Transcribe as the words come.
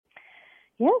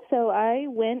Yeah, so I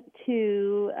went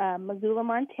to Missoula,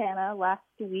 Montana last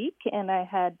week, and I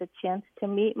had the chance to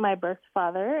meet my birth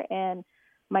father and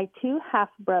my two half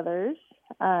brothers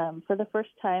for the first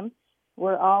time.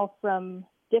 We're all from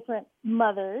different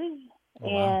mothers, Oh,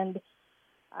 wow.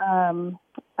 and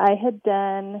I had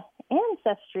done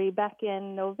Ancestry back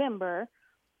in November,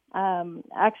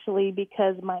 actually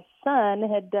because my son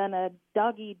had done a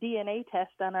doggy DNA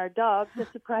test on our dog to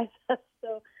surprise us.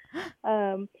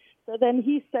 So then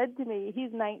he said to me,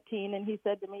 he's 19, and he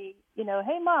said to me,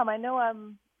 hey, Mom, I know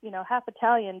I'm, half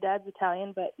Italian, Dad's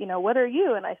Italian, but, what are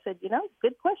you? And I said,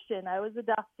 good question. I was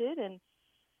adopted, and,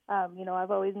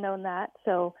 I've always known that.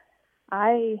 So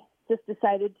I just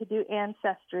decided to do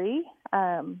Ancestry,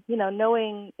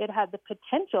 knowing it had the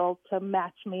potential to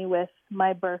match me with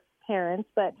my birth parents.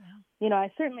 But,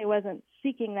 I certainly wasn't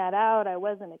seeking that out. I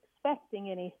wasn't expecting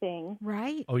anything.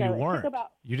 Right. Oh, So you it took weren't?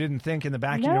 about- You didn't think in the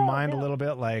back of No, your mind a no. little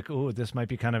bit like, oh, this might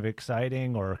be kind of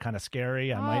exciting or kind of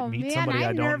scary. I might meet man, somebody I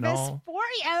I'm don't nervous know. for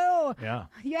you. Yeah.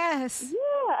 Yes.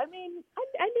 Yeah, I mean,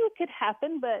 I knew it could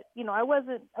happen, but I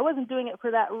wasn't doing it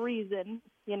for that reason.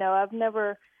 I've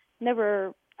never,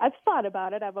 I've thought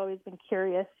about it. I've always been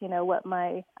curious, what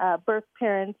my birth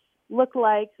parents look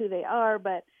like, who they are,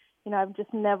 but I've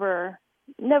just never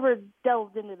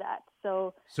delved into that.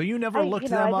 So you never looked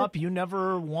them up? You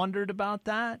never wondered about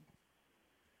that?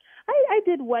 I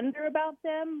did wonder about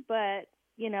them, but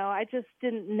I just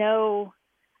didn't know.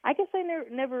 I guess I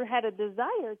never had a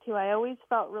desire to. I always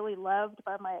felt really loved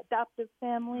by my adoptive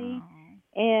family.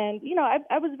 And,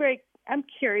 I'm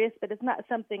curious, but it's not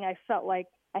something I felt like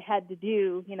I had to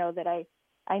do, that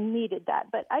I needed that.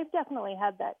 But I've definitely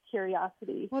had that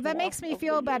curiosity. Well, that makes me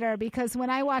feel better because when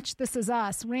I watch This Is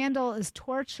Us, Randall is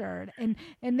tortured, and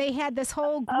they had this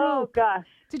whole group. Oh, gosh.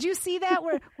 Did you see that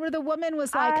where the woman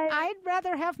was like, I'd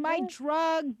rather have my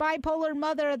drug bipolar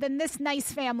mother than this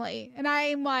nice family? And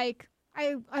I'm like,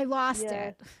 I lost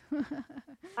it.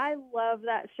 I love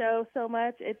that show so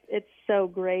much. It's so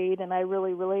great, and I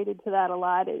really related to that a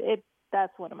lot.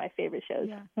 That's one of my favorite shows.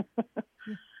 Yeah.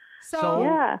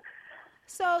 Yeah.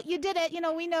 So you did it.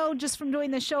 We know just from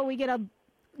doing the show, we get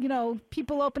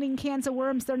people opening cans of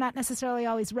worms they're not necessarily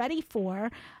always ready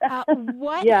for.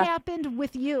 What happened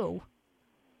with you?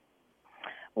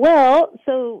 Well,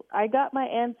 so I got my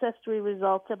Ancestry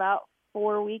results about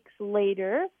 4 weeks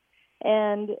later,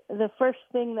 and the first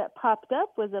thing that popped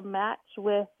up was a match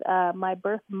with my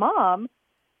birth mom.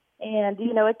 And,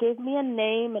 it gave me a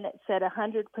name, and it said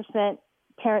 100%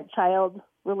 parent-child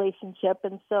relationship.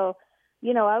 And so,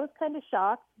 I was kind of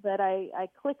shocked, but I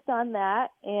clicked on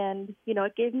that, and,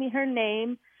 it gave me her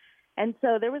name. And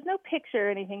so there was no picture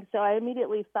or anything. So I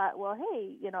immediately thought, well,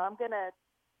 hey, I'm going to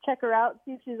check her out,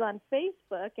 see if she's on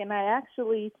Facebook. And I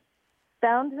actually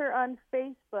found her on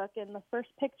Facebook, and the first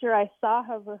picture I saw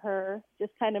of her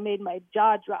just kind of made my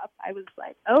jaw drop. I was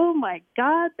like, oh, my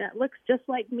God, that looks just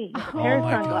like me. Oh,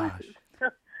 my gosh.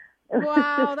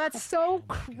 Wow, that's so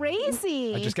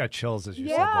crazy. I just got chills as you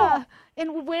said Yeah. that.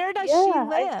 And where does she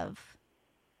live?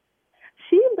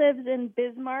 She lives in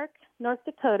Bismarck, North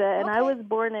Dakota, and I was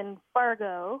born in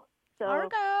Fargo. So,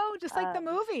 Fargo, just like the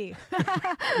movie.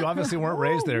 You obviously weren't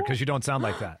raised there because you don't sound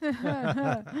like that.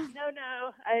 No.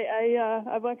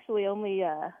 I've actually only,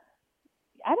 I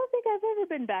don't think I've ever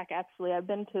been back, actually. I've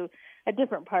been to a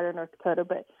different part of North Dakota,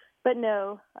 but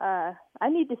no, I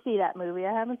need to see that movie.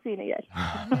 I haven't seen it yet.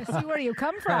 See where you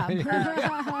come from.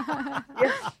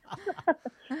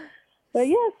 But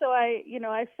yeah, so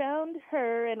I found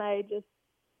her, and I just,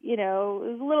 it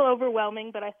was a little overwhelming,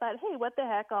 but I thought, hey, what the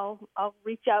heck, I'll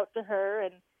reach out to her.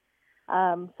 And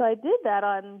so I did that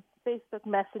on Facebook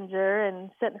Messenger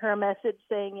and sent her a message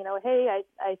saying, hey,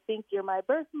 I think you're my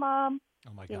birth mom.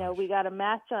 Oh my gosh. We got a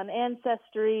match on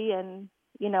Ancestry, and,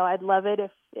 I'd love it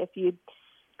if you'd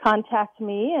contact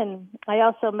me. And I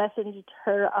also messaged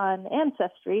her on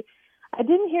Ancestry. I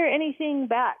didn't hear anything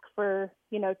back for,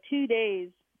 2 days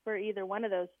for either one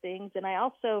of those things. And I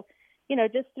also,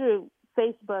 just through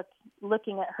Facebook,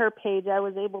 looking at her page, I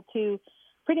was able to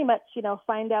pretty much,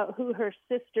 find out who her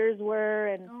sisters were.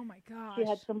 And oh my gosh, she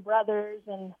had some brothers.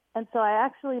 And so I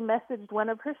actually messaged one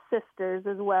of her sisters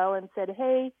as well and said,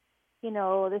 hey,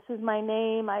 this is my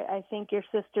name. I think your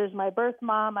sister's my birth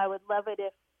mom. I would love it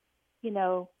if,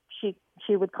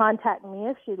 she would contact me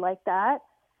if she'd like that.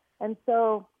 And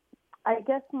so I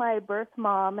guess my birth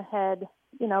mom had,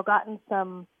 gotten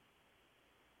some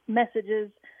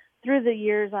messages through the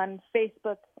years on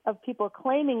Facebook of people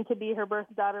claiming to be her birth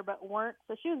daughter but weren't.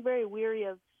 So she was very weary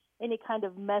of any kind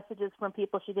of messages from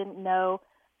people she didn't know.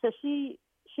 So she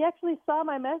she actually saw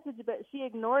my message, but she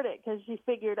ignored it because she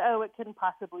figured, oh, it couldn't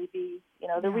possibly be, the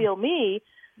Yeah. real me.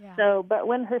 Yeah. So, but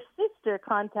when her sister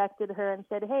contacted her and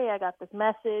said, hey, I got this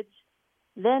message,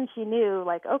 then she knew,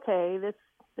 like, okay, this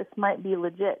might be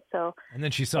legit. So, And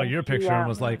then she saw your picture and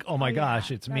was like, oh my yeah,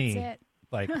 gosh, it's that's me. it.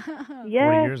 Like 40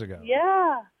 yes, years ago.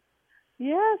 Yeah.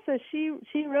 Yeah. So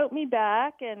she wrote me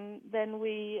back, and then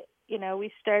we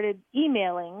started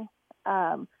emailing,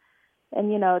 and,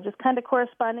 just kind of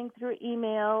corresponding through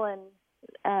email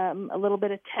and a little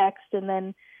bit of text. And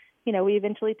then, we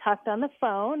eventually talked on the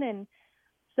phone. And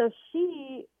so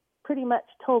she pretty much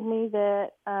told me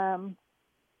that,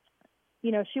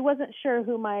 she wasn't sure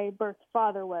who my birth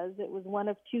father was. It was one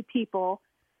of two people.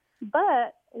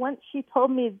 But once she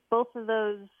told me both of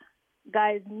those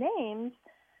guys' names,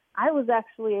 I was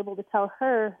actually able to tell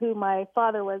her who my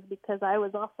father was, because I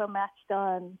was also matched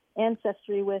on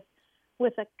Ancestry with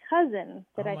a cousin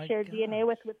that I shared DNA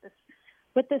with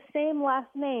the same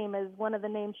last name as one of the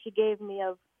names she gave me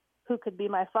of who could be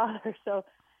my father. So,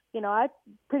 I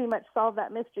pretty much solved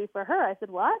that mystery for her. I said,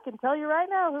 well, I can tell you right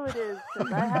now who it is,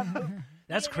 'cause I have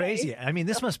That's crazy. I mean,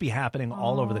 this must be happening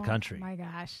all over the country. Oh, my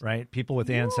gosh. Right? People with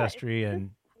Ancestry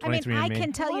and 23andMe. I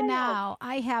can tell you now,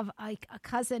 I have a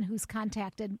cousin who's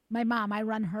contacted my mom. I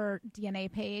run her DNA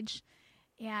page.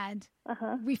 And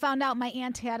we found out my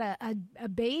aunt had a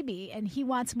baby, and he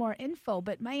wants more info.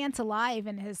 But my aunt's alive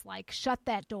and has, like, shut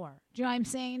that door. Do you know what I'm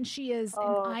saying? She is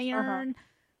an iron,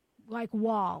 like,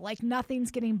 wall. Like,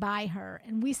 nothing's getting by her.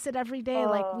 And we sit every day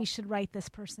like we should write this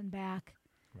person back.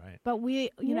 Right. But we,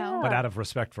 But out of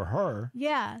respect for her.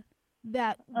 Yeah.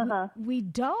 That we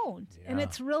don't. Yeah. And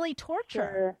it's really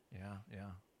torture. Sure.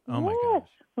 Yeah. Oh, my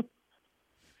gosh.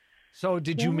 So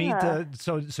did you meet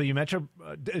so you met your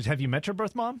have you met your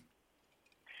birth mom?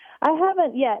 I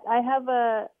haven't yet.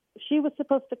 She was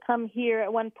supposed to come here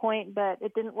at one point, but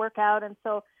it didn't work out. And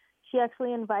so she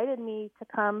actually invited me to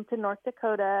come to North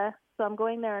Dakota. So I'm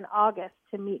going there in August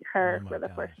to meet her for the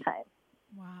first time.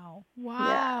 Wow.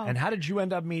 Yeah. And how did you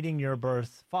end up meeting your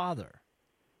birth father?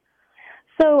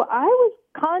 So I was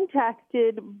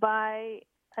contacted by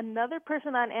another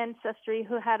person on Ancestry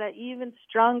who had an even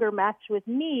stronger match with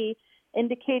me,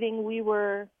 indicating we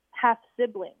were half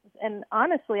siblings. And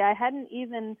honestly, I hadn't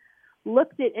even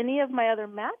looked at any of my other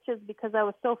matches because I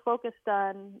was so focused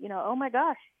on, oh my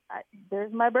gosh,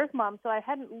 there's my birth mom. So I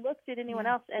hadn't looked at anyone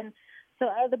else. And so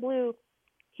out of the blue,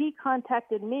 he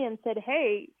contacted me and said,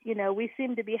 hey, we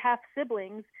seem to be half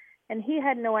siblings. And he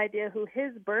had no idea who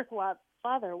his birth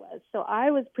father was. So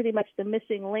I was pretty much the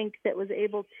missing link that was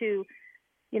able to,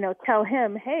 tell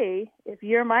him, hey, if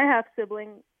you're my half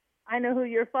sibling, I know who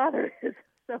your father is.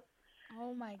 So,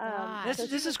 oh my God,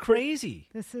 this is crazy.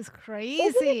 This is Isn't it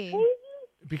crazy. crazy?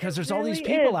 Because there's It all these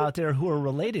really people is. out there who are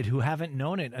related who haven't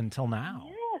known it until now.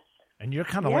 Yes. And you're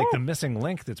kind of like the missing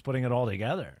link that's putting it all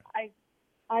together.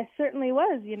 I certainly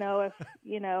was,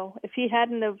 if he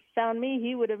hadn't have found me,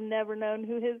 he would have never known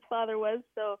who his father was.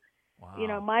 So,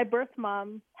 my birth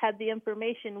mom had the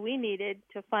information we needed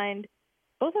to find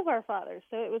both of our fathers.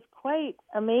 So it was quite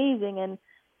amazing. And,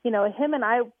 him and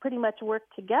I pretty much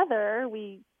worked together.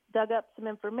 We dug up some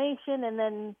information and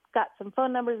then got some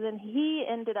phone numbers, and he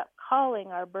ended up calling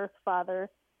our birth father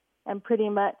and pretty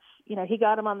much, he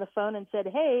got him on the phone and said,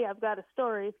 hey, I've got a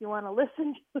story if you want to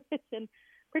listen to it. And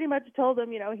pretty much told him,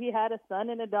 he had a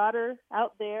son and a daughter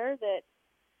out there that,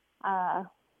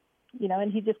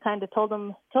 and he just kind of told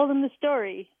him the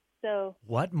story. So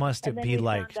what must it be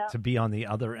like to be on the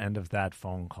other end of that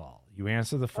phone call? You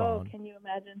answer the phone. Oh, can you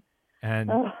imagine?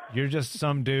 And you're just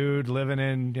some dude living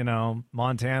in,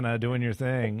 Montana doing your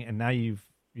thing. And now you've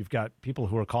got people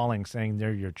who are calling saying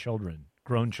they're your children,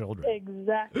 grown children.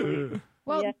 Exactly.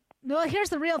 Well, no, here's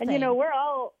the real thing. And,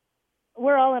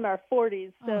 we're all in our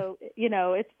 40s. So,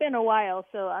 it's been a while.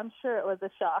 So I'm sure it was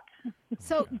a shock.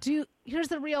 So here's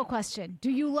the real question. Do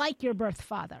you like your birth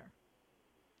father?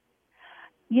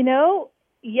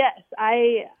 Yes,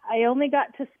 I only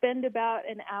got to spend about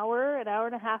an hour and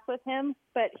a half with him,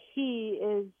 but he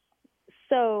is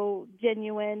so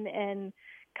genuine and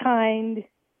kind.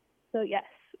 So yes.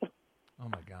 Oh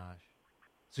my gosh.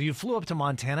 So you flew up to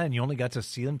Montana and you only got to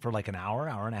see him for like an hour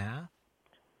and a half?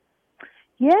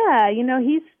 Yeah,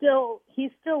 he's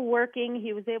still working.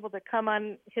 He was able to come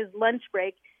on his lunch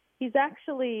break. He's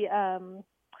actually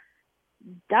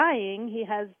dying. He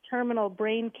has terminal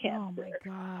brain cancer.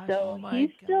 Oh my gosh.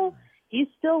 So he's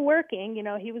still working.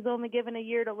 He was only given a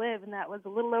year to live, and that was a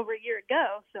little over a year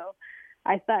ago. So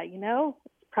I thought, it's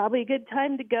probably a good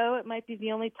time to go. It might be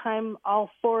the only time all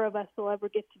four of us will ever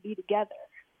get to be together.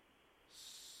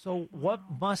 So what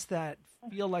must that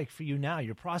feel like for you now?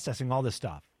 You're processing all this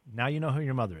stuff. Now you know who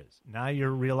your mother is. Now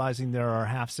you're realizing there are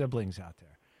half siblings out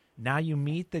there. Now you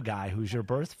meet the guy who's your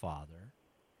birth father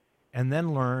and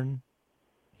then learn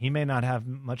he may not have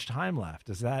much time left.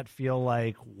 Does that feel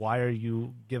like, why are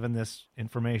you given this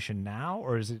information now?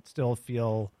 Or does it still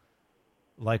feel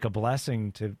like a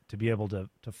blessing to be able to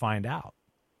find out?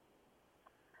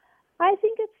 I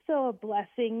think it's still a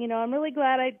blessing. You know, I'm really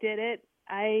glad I did it.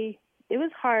 It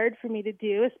was hard for me to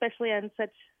do, especially on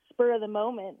such spur of the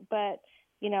moment, but,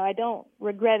 you know, I don't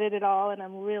regret it at all, and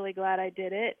I'm really glad I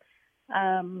did it.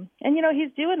 And, you know,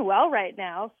 he's doing well right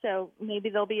now, so maybe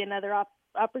there'll be another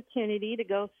opportunity to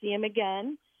go see him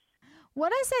again.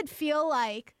 What does it feel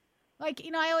like? Like,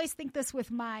 you know, I always think this with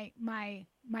my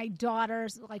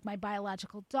daughters, like my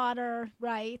biological daughter,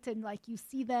 right? And like you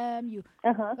see them, you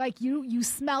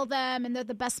smell them, and they're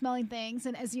the best smelling things.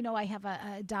 And as you know, I have a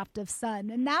adoptive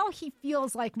son, and now he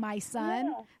feels like my son.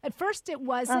 Yeah. At first, it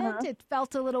wasn't. It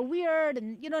felt a little weird,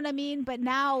 and you know what I mean. But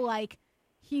now, like,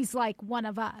 he's like one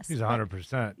of us. He's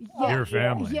 100% your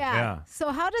family. Yeah.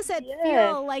 So how does it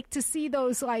feel like to see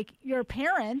those, like, your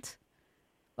parent?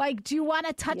 Like, do you want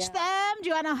to touch them? Do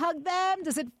you want to hug them?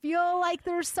 Does it feel like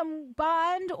there's some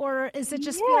bond, or is it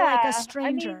just feel like a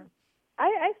stranger? I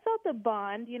mean, I felt a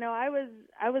bond. You know, I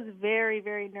was very,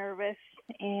 very nervous,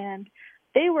 and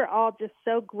they were all just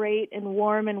so great and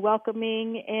warm and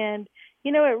welcoming, and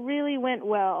you know, it really went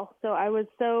well. So I was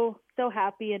so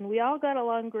happy, and we all got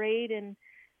along great, and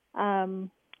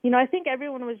you know, I think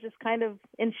everyone was just kind of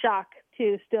in shock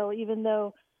too, still, even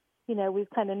though, you know, we've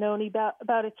kind of known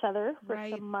about each other for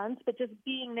some months, but just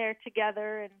being there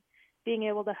together and being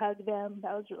able to hug them,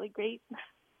 that was really great.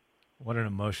 What an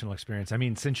emotional experience. I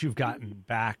mean, since you've gotten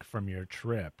back from your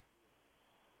trip,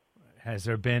 has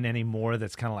there been any more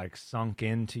that's kind of like sunk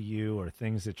into you, or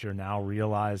things that you're now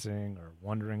realizing or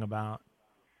wondering about?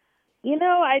 You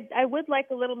know, I would like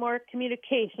a little more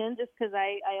communication, just because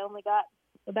I only got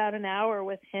about an hour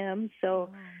with him. So,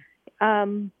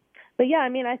 but yeah, I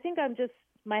mean, I think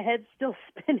my head's still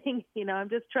spinning. You know, I'm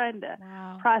just trying to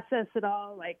process it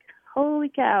all. Like, holy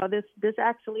cow, this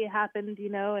actually happened, you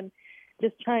know, and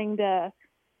just trying to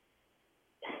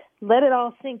let it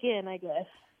all sink in, I guess.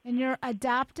 And your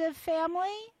adoptive family,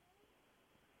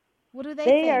 what do they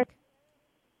think? They are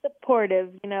supportive.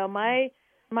 You know, my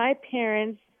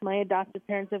parents, my adoptive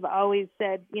parents, have always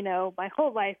said, you know, my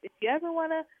whole life, if you ever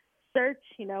want to search,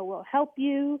 you know, we'll help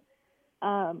you.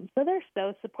 So they're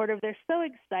so supportive. They're so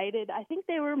excited. I think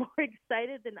they were more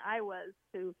excited than I was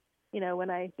to, you know,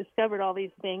 when I discovered all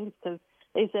these things, because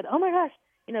they said, oh my gosh,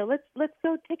 you know, let's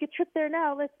go take a trip there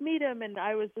now. Let's meet him. And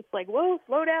I was just like, whoa,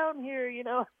 slow down here, you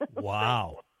know.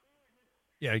 Wow.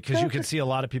 Yeah, because you can see a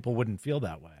lot of people wouldn't feel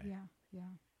that way. Yeah.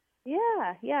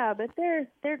 But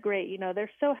they're great. You know,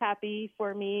 they're so happy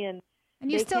for me, and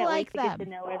you still like them. Get to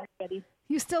know everybody.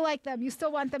 You still like them. You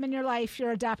still want them in your life,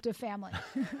 your adoptive family.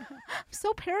 I'm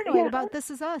so paranoid about This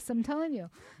Is Us, I'm telling you.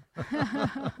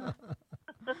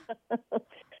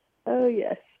 Oh,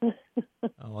 yes.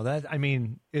 I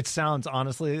mean, it sounds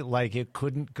honestly like it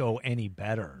couldn't go any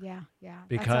better. Yeah.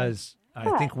 Because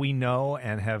I think we know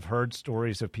and have heard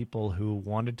stories of people who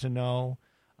wanted to know.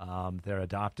 Their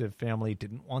adoptive family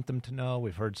didn't want them to know.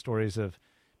 We've heard stories of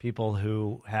people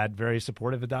who had very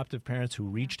supportive adoptive parents who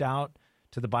reached out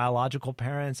to the biological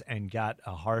parents and got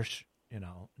a harsh, you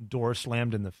know, door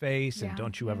slammed in the face and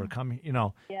don't you ever come, you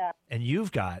know. Yeah. And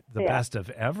you've got the best of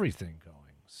everything going.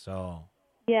 So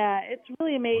yeah, it's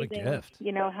really amazing, what a gift.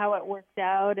 You know, how it worked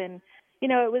out. And, you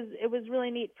know, it was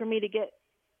really neat for me to get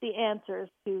the answers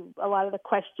to a lot of the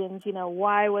questions. You know,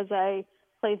 why was I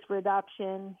placed for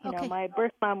adoption? You know, my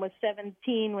birth mom was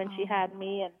 17 when she had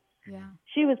me, and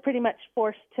she was pretty much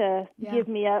forced to give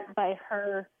me up by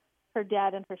her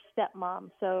dad and her stepmom.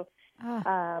 So,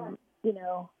 you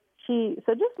know,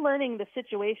 so just learning the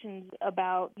situations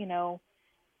about, you know,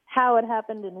 how it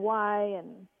happened and why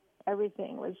and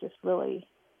everything was just really,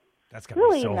 that's got to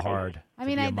be so nice. Hard. I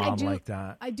mean, I do like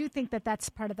that. I do think that that's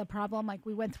part of the problem. Like,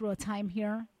 we went through a time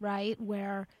here, right,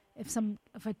 where if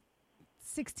a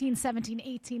 16, 17,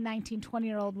 18, 19,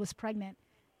 20-year-old was pregnant,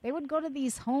 they would go to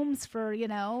these homes for, you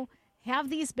know, have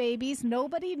these babies.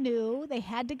 Nobody knew. They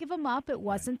had to give them up. It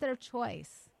wasn't their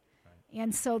choice.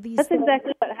 And so that's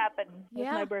exactly what happened with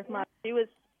my birth mom. She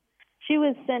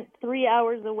was sent 3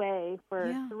 hours away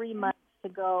for 3 months to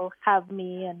go have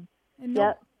me, and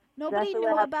nobody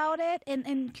knew about it.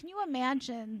 And can you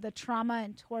imagine the trauma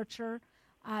and torture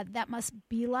that must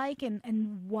be like,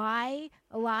 and why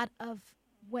a lot of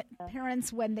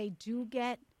parents, when they do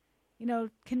get, you know,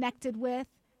 connected with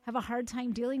have a hard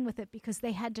time dealing with it because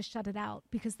they had to shut it out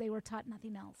because they were taught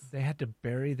nothing else. They had to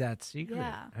bury that secret.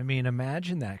 Yeah. I mean,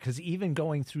 imagine that, because even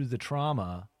going through the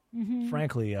trauma,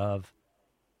 frankly, of,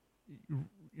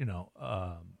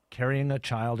 carrying a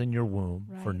child in your womb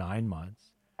for 9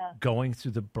 months, going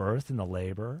through the birth and the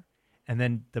labor, and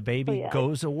then the baby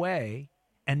goes away,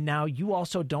 and now you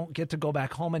also don't get to go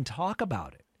back home and talk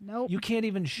about it. Nope. You can't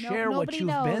even share what you've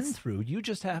been through. You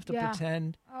just have to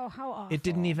pretend how awful. it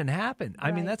didn't even happen.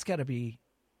 I mean, that's got to be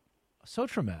so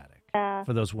traumatic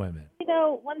for those women.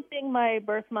 One thing my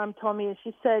birth mom told me is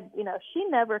she said, she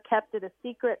never kept it a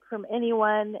secret from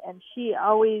anyone, and she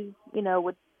always,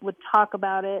 would talk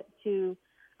about it to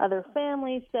other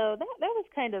families. So that was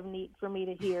kind of neat for me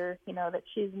to hear, that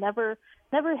she's never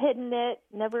hidden it,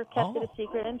 never kept it a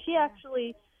secret. And she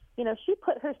actually, she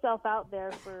put herself out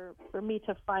there for me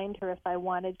to find her if I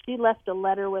wanted. She left a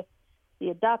letter with the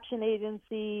adoption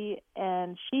agency,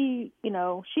 and she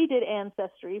did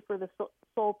Ancestry for the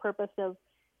sole purpose of,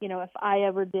 if I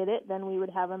ever did it, then we would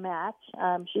have a match.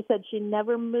 She said she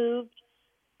never moved,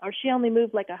 or she only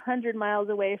moved like 100 miles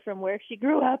away from where she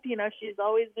grew up. She's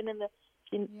always been in the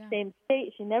same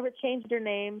state. She never changed her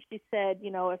name. She said,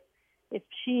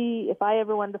 if I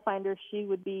ever wanted to find her, she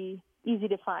would be easy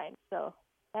to find. So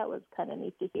that was kind of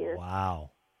neat to hear. Wow.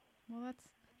 Well,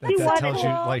 that tells you,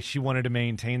 like, she wanted to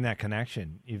maintain that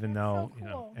connection, even though, so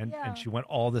cool. and she went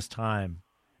all this time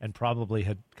and probably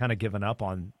had kind of given up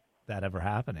on that ever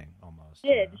happening almost.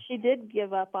 She did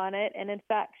give up on it. And in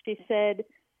fact, she said,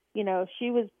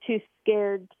 she was too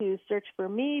scared to search for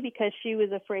me because she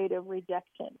was afraid of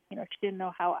rejection. She didn't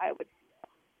know how I would feel.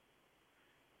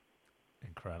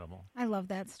 Incredible. I love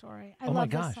that story. I love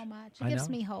this so much. It gives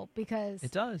me hope because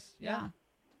it does. Yeah.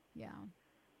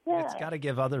 It's got to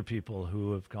give other people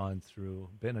who have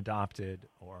been adopted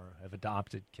or have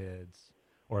adopted kids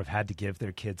or have had to give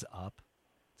their kids up.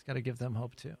 It's got to give them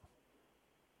hope too.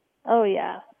 Oh,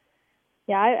 yeah.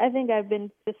 Yeah, I think I've been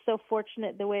just so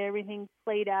fortunate the way everything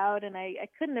played out, and I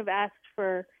couldn't have asked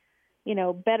for,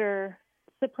 better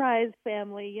surprise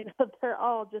family. They're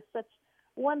all just such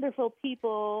wonderful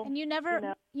people. And you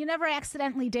never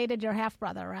accidentally dated your half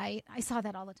brother, right? I saw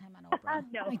that all the time on Oprah.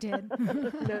 No, I did.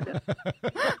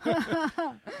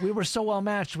 No. We were so well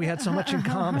matched. We had so much in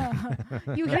common.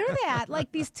 You hear that?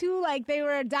 Like these two, like they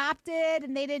were adopted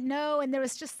and they didn't know, and there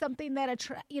was just something that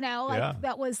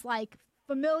that was like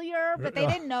familiar, but they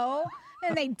didn't know,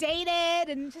 and they dated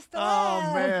and just.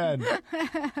 Man.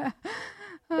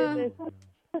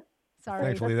 Sorry.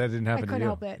 Thankfully, that didn't happen I to couldn't you.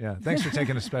 help it. Yeah. Thanks for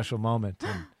taking a special moment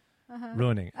and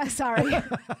ruining it. Sorry.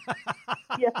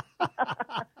 Yeah.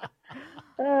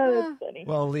 Oh, that's funny.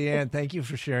 Well, Leanne, thank you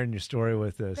for sharing your story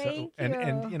with us. Thank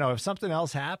and you. If something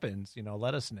else happens,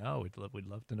 let us know. We'd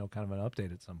love to know kind of an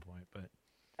update at some point. But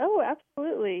oh,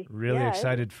 absolutely. Really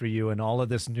excited for you and all of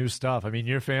this new stuff. I mean,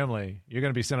 your family, you're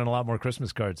going to be sending a lot more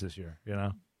Christmas cards this year,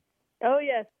 Oh,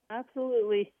 yes,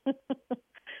 absolutely.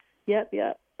 Yep.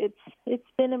 It's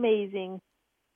been amazing.